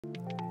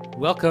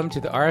Welcome to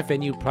the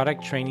RFNU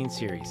product training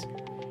series.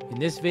 In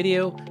this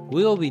video,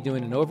 we will be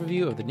doing an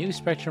overview of the new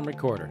Spectrum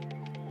Recorder.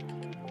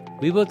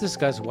 We will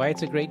discuss why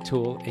it's a great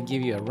tool and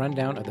give you a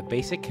rundown of the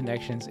basic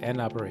connections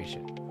and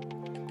operation.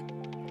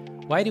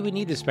 Why do we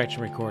need the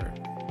Spectrum Recorder?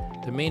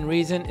 The main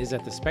reason is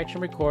that the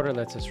Spectrum Recorder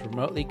lets us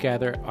remotely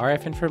gather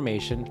RF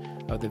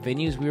information of the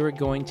venues we were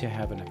going to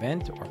have an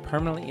event or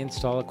permanently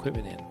install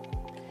equipment in.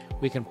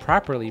 We can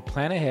properly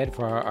plan ahead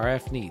for our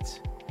RF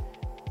needs.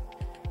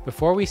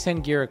 Before we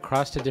send gear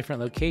across to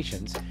different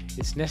locations,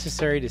 it's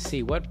necessary to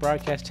see what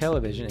broadcast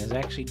television is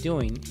actually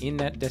doing in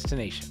that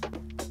destination.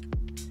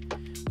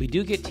 We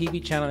do get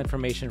TV channel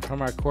information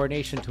from our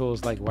coordination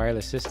tools like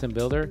Wireless System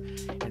Builder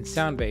and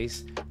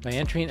Soundbase by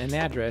entering an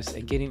address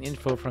and getting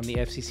info from the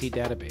FCC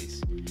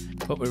database.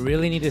 But we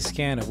really need a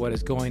scan of what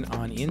is going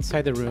on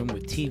inside the room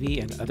with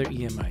TV and other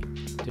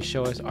EMI to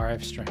show us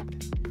RF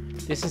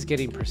strength. This is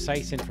getting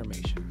precise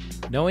information.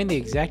 Knowing the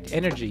exact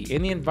energy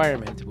in the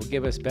environment will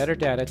give us better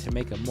data to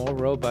make a more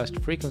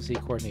robust frequency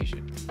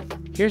coordination.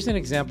 Here's an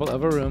example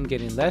of a room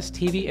getting less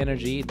TV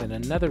energy than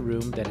another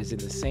room that is in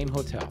the same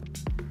hotel.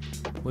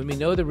 When we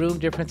know the room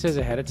differences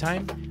ahead of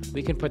time,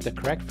 we can put the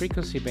correct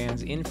frequency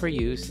bands in for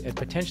use and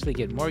potentially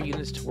get more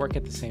units to work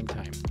at the same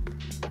time.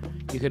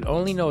 You can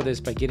only know this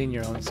by getting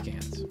your own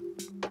scans.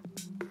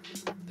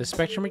 The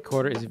Spectrum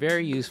Recorder is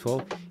very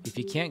useful if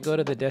you can't go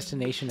to the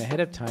destination ahead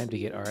of time to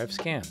get RF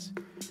scans.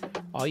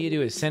 All you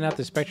do is send out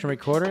the Spectrum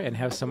Recorder and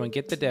have someone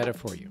get the data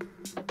for you.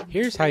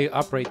 Here's how you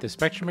operate the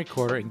Spectrum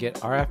Recorder and get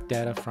RF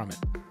data from it.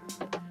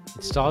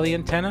 Install the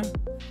antenna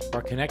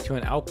or connect to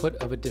an output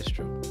of a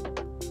distro.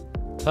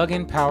 Plug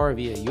in power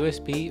via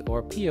USB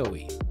or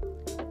PoE.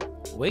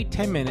 Wait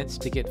 10 minutes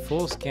to get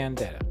full scan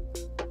data.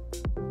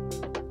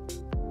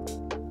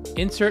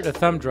 Insert a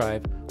thumb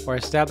drive or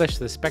establish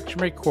the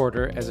Spectrum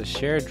Recorder as a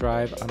shared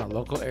drive on a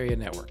local area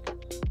network.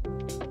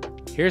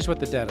 Here's what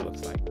the data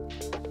looks like.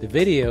 The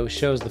video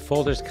shows the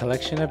folder's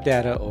collection of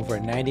data over a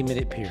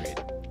 90-minute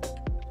period.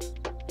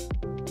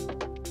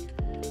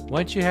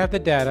 Once you have the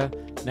data,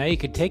 now you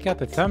can take out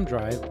the thumb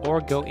drive or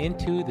go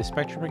into the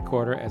Spectrum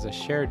Recorder as a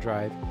shared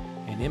drive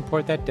and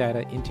import that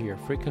data into your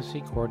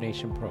frequency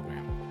coordination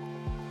program.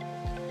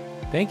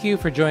 Thank you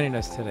for joining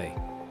us today.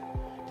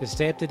 To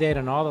stay up to date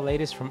on all the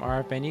latest from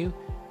RFNU,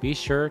 be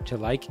sure to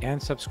like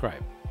and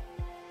subscribe.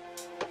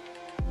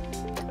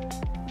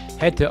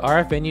 Head to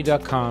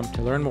rfnu.com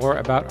to learn more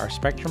about our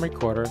Spectrum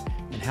Recorder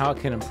and how it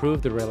can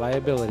improve the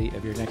reliability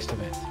of your next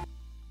event.